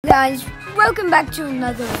Guys, welcome back to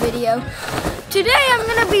another video. Today I'm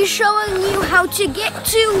going to be showing you how to get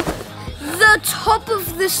to the top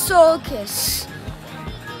of the circus.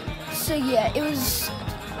 So yeah, it was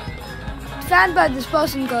found by this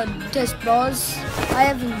person called Test Boss. I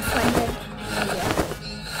haven't friended.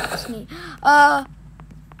 Yeah, it's neat.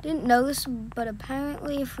 Didn't know this, but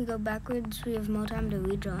apparently if we go backwards we have more time to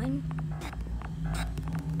rejoin.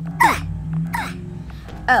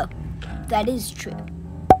 Oh, that is true.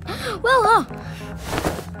 Well,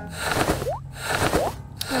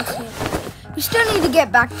 let's see. We still need to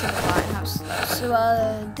get back to the lighthouse, though.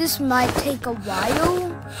 So, this might take a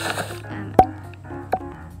while.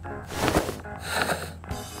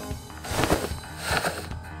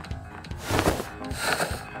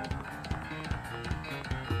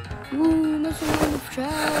 Ooh, messing around with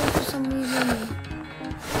child for some reason.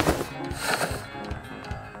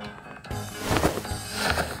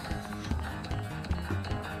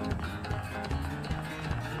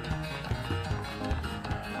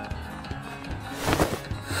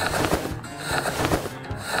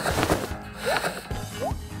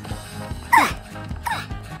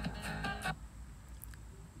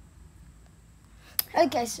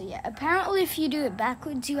 Okay, so yeah, apparently if you do it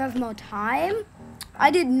backwards, you have more time. I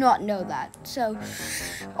did not know that. So,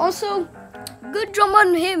 also, good job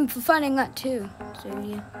on him for finding that too. So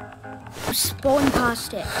yeah, spawn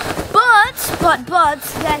past it. But,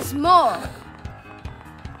 there's more.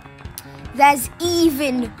 There's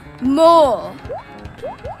even more.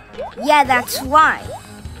 Yeah, that's right.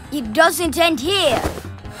 It doesn't end here.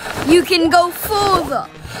 You can go further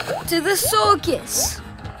to the circus.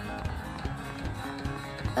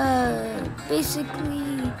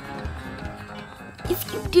 Basically,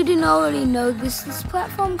 if you didn't already know this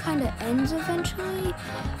platform kind of ends eventually,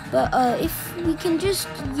 but if we can just,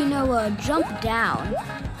 jump down.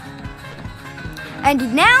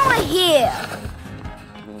 And now we're here.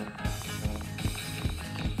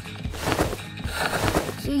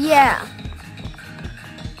 So yeah,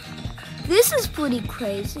 this is pretty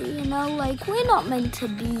crazy, like we're not meant to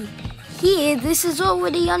be here. This is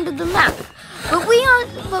already under the map.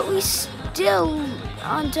 But we still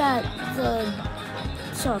aren't at the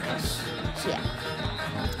circus. So yeah,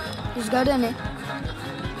 just go down it.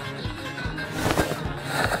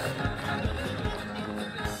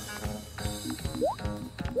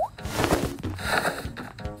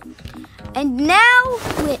 And now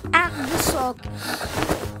we're at the circus,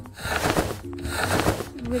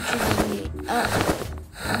 which is neat.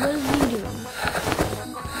 What are we doing?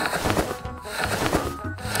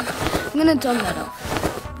 I'm gonna turn that off.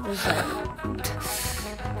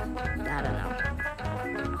 I don't know.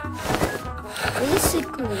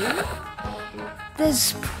 Basically,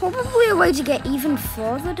 there's probably a way to get even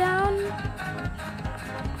further down.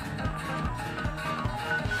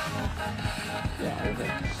 Yeah, over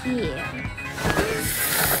here.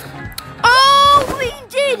 Oh, we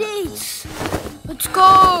did it! Let's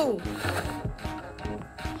go!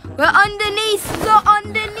 We're underneath the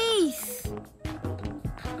underneath.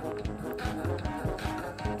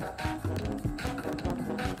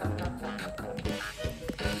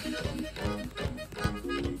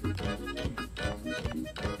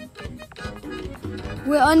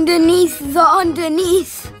 We're underneath the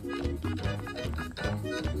underneath.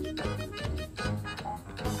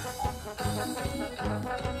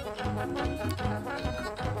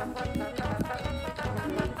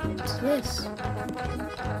 What's this?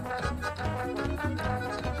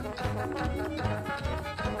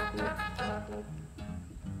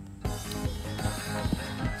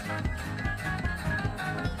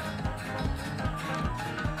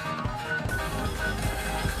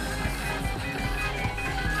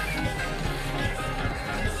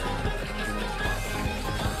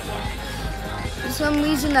 For some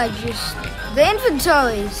reason the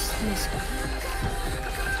inventory is missing.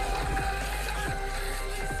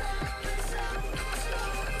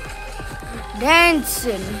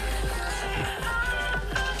 Dancing.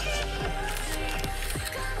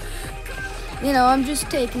 I'm just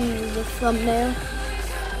taking the thumbnail.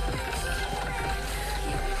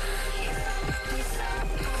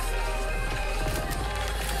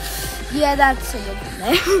 Yeah, that's a good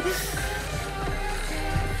thumbnail.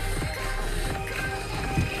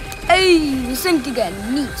 Hey, we synced again.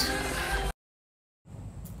 Neat.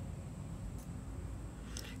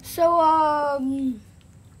 So,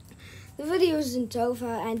 the video isn't over,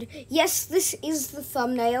 and yes, this is the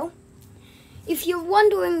thumbnail. If you're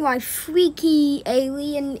wondering why Freaky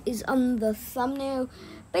Alien is on the thumbnail,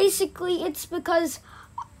 basically it's because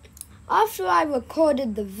after I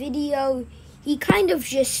recorded the video, he kind of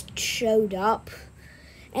just showed up,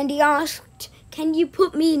 and he asked can you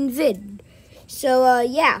put me in vid? So,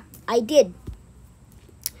 yeah, I did.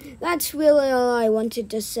 That's really all I wanted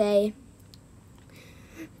to say.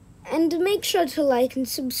 And make sure to like and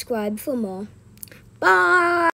subscribe for more. Bye!